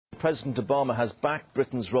President Obama has backed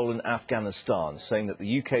Britain's role in Afghanistan, saying that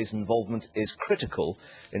the UK's involvement is critical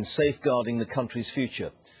in safeguarding the country's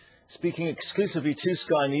future. Speaking exclusively to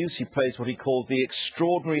Sky News, he praised what he called the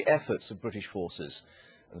extraordinary efforts of British forces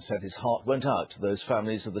and said his heart went out to those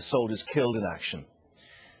families of the soldiers killed in action.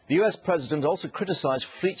 The US President also criticised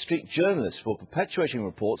Fleet Street journalists for perpetuating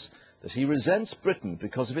reports that he resents Britain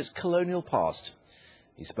because of its colonial past.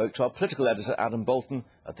 He spoke to our political editor Adam Boulton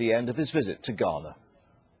at the end of his visit to Ghana.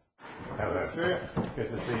 How's that? See it? Good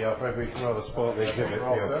to see you. I've read we can rather spoil the exhibit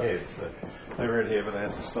for your kids. They were in here, but they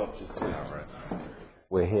had to stop just to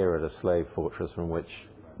We're here at a slave fortress from which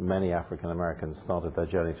many African Americans started their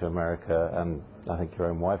journey to America, and I think your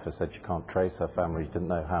own wife has said you can't trace her family. You didn't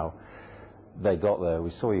know how they got there. We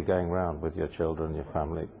saw you going around with your children, your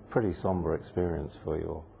family. Pretty somber experience for you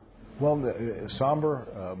all. Well,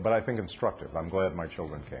 somber, but I think instructive. I'm glad my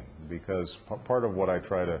children came, because part of what I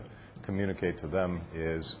try to communicate to them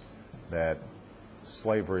is that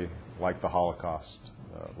slavery, like the Holocaust,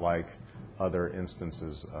 like other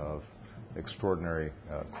instances of extraordinary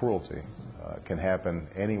cruelty, can happen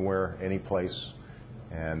anywhere, any place,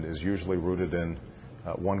 and is usually rooted in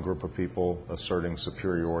one group of people asserting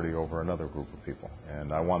superiority over another group of people.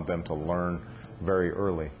 And I want them to learn very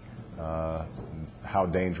early how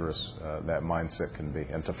dangerous that mindset can be,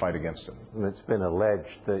 and to fight against it. And it's been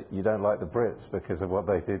alleged that you don't like the Brits because of what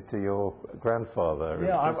they did to your grandfather.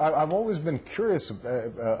 Yeah, I've always been curious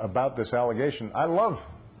about this allegation. I love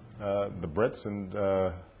the Brits,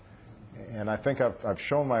 and I think I've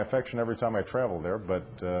shown my affection every time I travel there,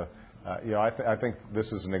 but you know, I think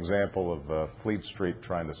this is an example of Fleet Street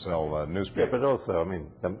trying to sell newspapers. Yeah, but also, I mean,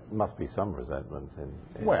 there must be some resentment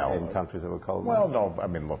in countries that were colonized. Well, no, I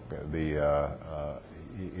mean, look,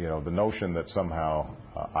 you know, the notion that somehow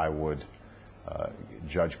I would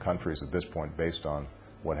judge countries at this point based on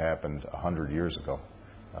what happened 100 years ago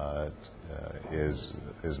is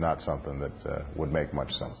not something that would make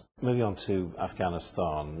much sense. Moving on to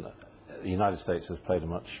Afghanistan. The United States has paid a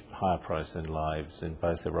much higher price in lives in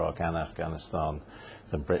both Iraq and Afghanistan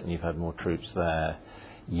than Britain. You've had more troops there.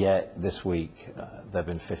 Yet this week there have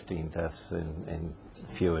been 15 deaths in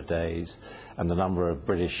fewer days, and the number of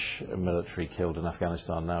British military killed in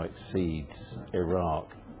Afghanistan now exceeds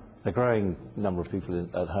Iraq. A growing number of people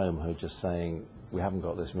at home who are just saying, we haven't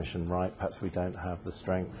got this mission right, perhaps we don't have the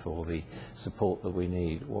strength or the support that we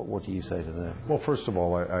need. What do you say to them? Well, first of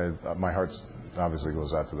all, my heart obviously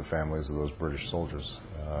goes out to the families of those British soldiers,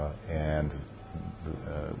 and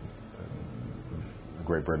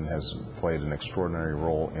Great Britain has played an extraordinary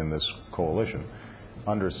role in this coalition,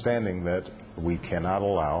 understanding that we cannot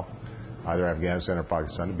allow either Afghanistan or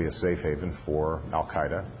Pakistan to be a safe haven for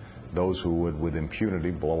al-Qaeda, those who would with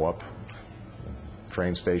impunity blow up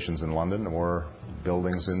train stations in London or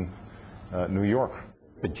buildings in New York.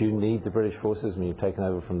 But do you need the British forces? I mean, you've taken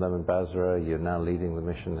over from them in Basra, you're now leading the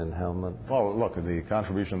mission in Helmand. Well, look, the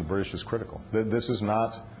contribution of the British is critical. This is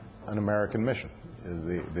not an American mission.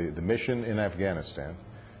 The mission in Afghanistan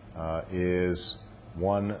is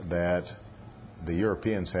one that the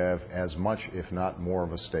Europeans have as much, if not more,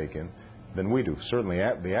 of a stake in than we do. Certainly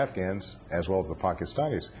the Afghans, as well as the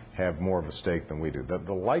Pakistanis, have more of a stake than we do.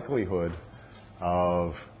 The likelihood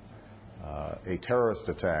of a terrorist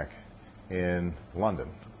attack in London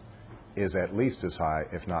is at least as high,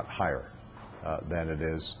 if not higher, than it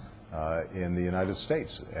is in the United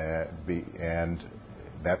States. And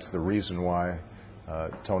that's the reason why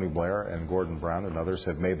Tony Blair and Gordon Brown and others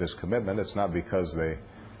have made this commitment. It's not because they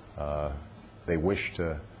wish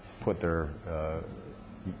to put their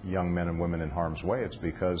young men and women in harm's way. It's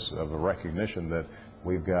because of a recognition that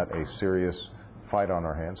we've got a serious fight on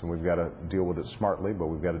our hands, and we've got to deal with it smartly, but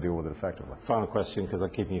we've got to deal with it effectively. Final question, because I'm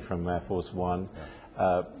keeping you from Air Force One.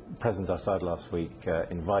 Yeah. President Assad last week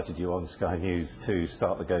invited you on Sky News to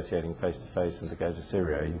start negotiating face-to-face and to go to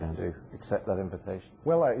Syria. Are you going to accept that invitation?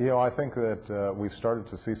 Well, you know, I think that we've started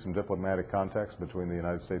to see some diplomatic contacts between the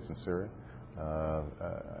United States and Syria.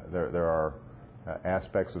 There are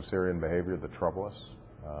aspects of Syrian behavior that trouble us,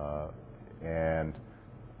 and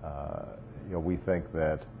you know, we think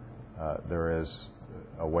that there is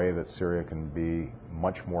a way that Syria can be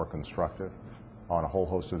much more constructive on a whole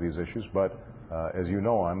host of these issues. But as you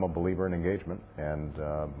know, I'm a believer in engagement, and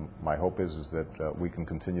my hope is that we can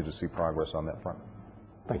continue to see progress on that front.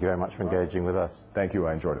 Thank you very much for engaging with us. Thank you.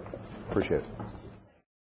 I enjoyed it. Appreciate it.